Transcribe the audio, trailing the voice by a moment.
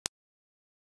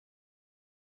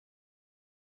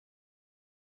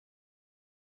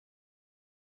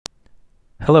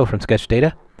Hello from Sketch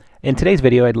Data. In today's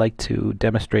video I'd like to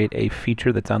demonstrate a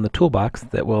feature that's on the toolbox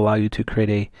that will allow you to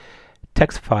create a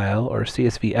text file or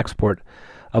CSV export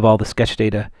of all the Sketch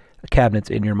Data cabinets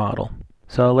in your model.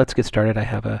 So let's get started. I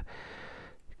have a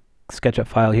SketchUp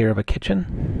file here of a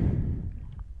kitchen.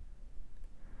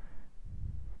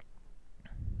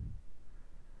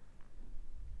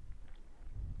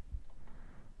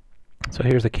 So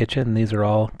here's a kitchen. These are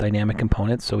all dynamic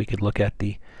components, so we could look at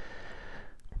the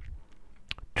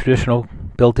traditional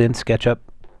built-in SketchUp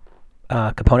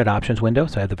component options window,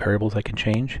 so I have the variables I can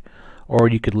change, or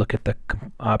you could look at the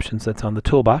options that's on the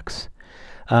toolbox.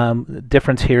 The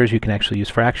difference here is you can actually use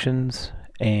fractions,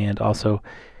 and also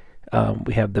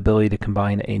we have the ability to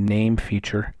combine a name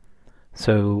feature,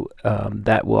 so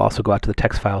that will also go out to the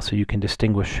text file, so you can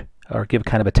distinguish or give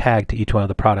kind of a tag to each one of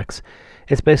the products.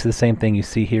 It's basically the same thing you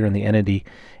see here in the entity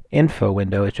info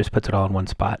window. It just puts it all in one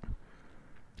spot.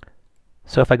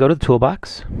 So if I go to the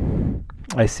toolbox,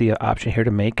 I see an option here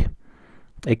to make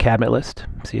a cabinet list,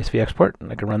 CSV export,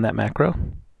 and I can run that macro.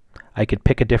 I could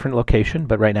pick a different location,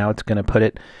 but right now it's going to put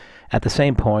it at the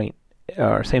same point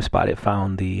or same spot it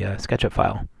found the SketchUp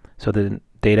file. So the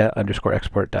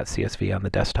data_export.csv on the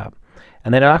desktop.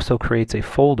 And then it also creates a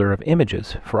folder of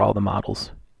images for all the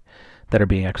models that are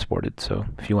being exported. So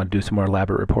if you want to do some more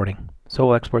elaborate reporting. So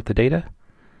we'll export the data.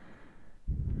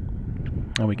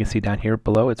 And we can see down here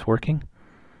below it's working.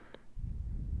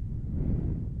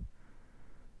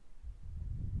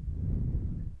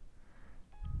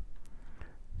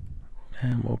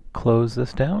 And we'll close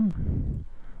this down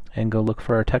and go look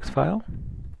for our text file.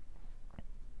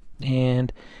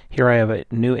 And here I have a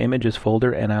new images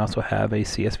folder, and I also have a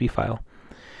CSV file.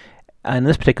 In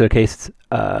this particular case,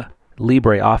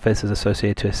 LibreOffice is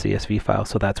associated to a CSV file,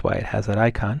 so that's why it has that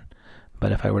icon.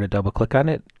 But if I were to double click on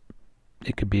it,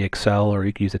 it could be Excel, or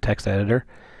you could use a text editor.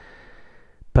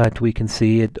 But we can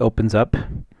see it opens up.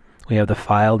 We have the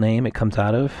file name it comes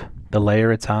out of, the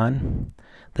layer it's on.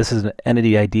 This is an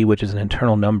entity ID, which is an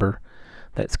internal number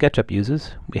that SketchUp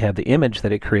uses. We have the image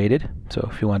that it created, so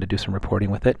if you want to do some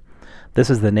reporting with it. This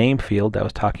is the name field that I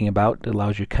was talking about. It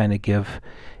allows you to kind of give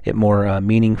it more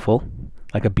meaningful,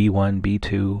 like a B1,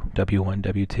 B2, W1,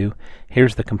 W2.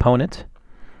 Here's the component.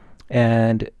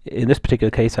 And in this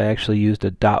particular case, I actually used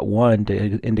a .1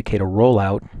 to indicate a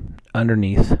rollout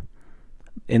underneath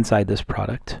inside this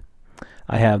product.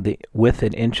 I have the width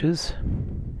in inches,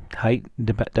 height,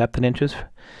 depth in inches.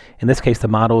 In this case, the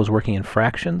model is working in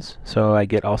fractions, so I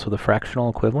get also the fractional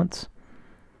equivalents.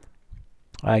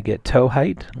 I get toe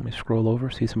height. Let me scroll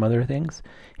over, see some other things.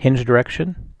 Hinge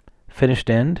direction, finished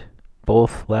end,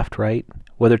 both left, right,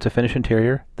 whether it's a finished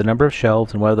interior, the number of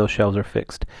shelves, and whether those shelves are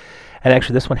fixed. And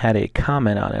actually this one had a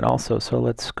comment on it also, so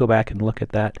let's go back and look at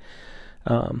that.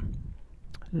 I'll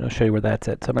show you where that's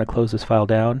at. So I'm going to close this file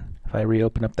down. If I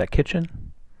reopen up that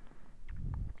kitchen,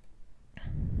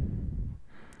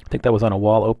 I think that was on a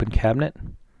wall open cabinet,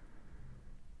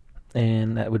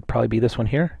 and that would probably be this one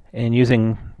here. And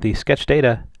using the Sketch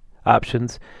Data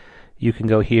options, you can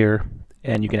go here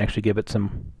and you can actually give it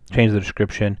some, change the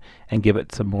description and give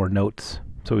it some more notes.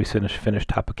 So we finish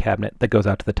top of cabinet that goes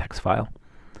out to the text file.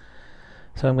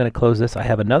 So I'm going to close this. I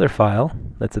have another file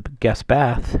that's a guest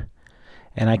bath,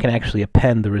 and I can actually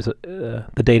append the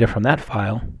data from that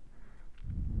file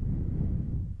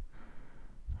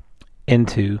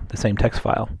into the same text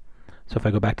file. So if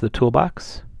I go back to the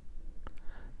toolbox,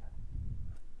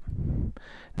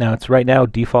 now it's right now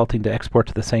defaulting to export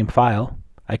to the same file.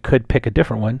 I could pick a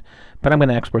different one, but I'm going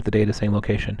to export the data to the same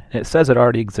location. And it says it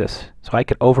already exists, so I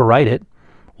could overwrite it,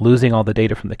 losing all the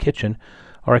data from the kitchen,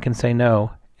 or I can say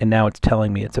no, and now it's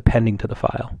telling me it's appending to the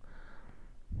file.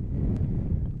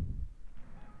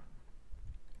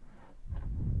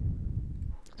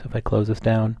 So if I close this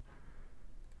down,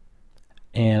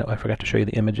 and I forgot to show you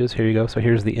the images. Here you go. So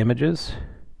here's the images.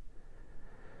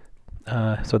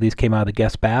 So these came out of the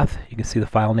guest bath. You can see the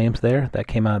file names there. That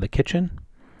came out of the kitchen.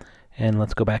 And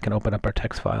let's go back and open up our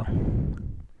text file.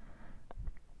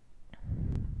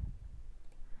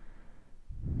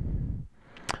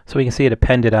 So we can see it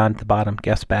appended on the bottom.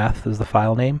 Guest bath is the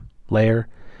file name, layer,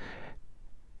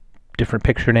 different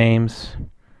picture names,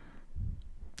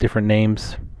 different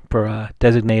names for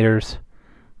designators.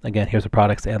 Again, here's the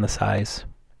products and the size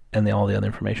and all the other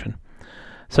information.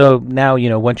 So now,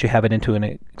 once you have it into a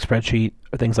spreadsheet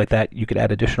or things like that, you could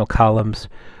add additional columns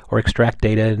or extract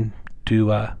data and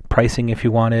do pricing if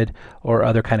you wanted, or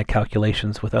other kind of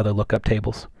calculations with other lookup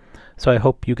tables. So I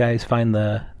hope you guys find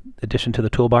the addition to the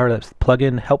toolbar, that's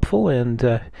plugin, helpful,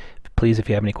 and please, if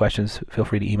you have any questions, feel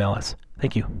free to email us.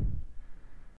 Thank you.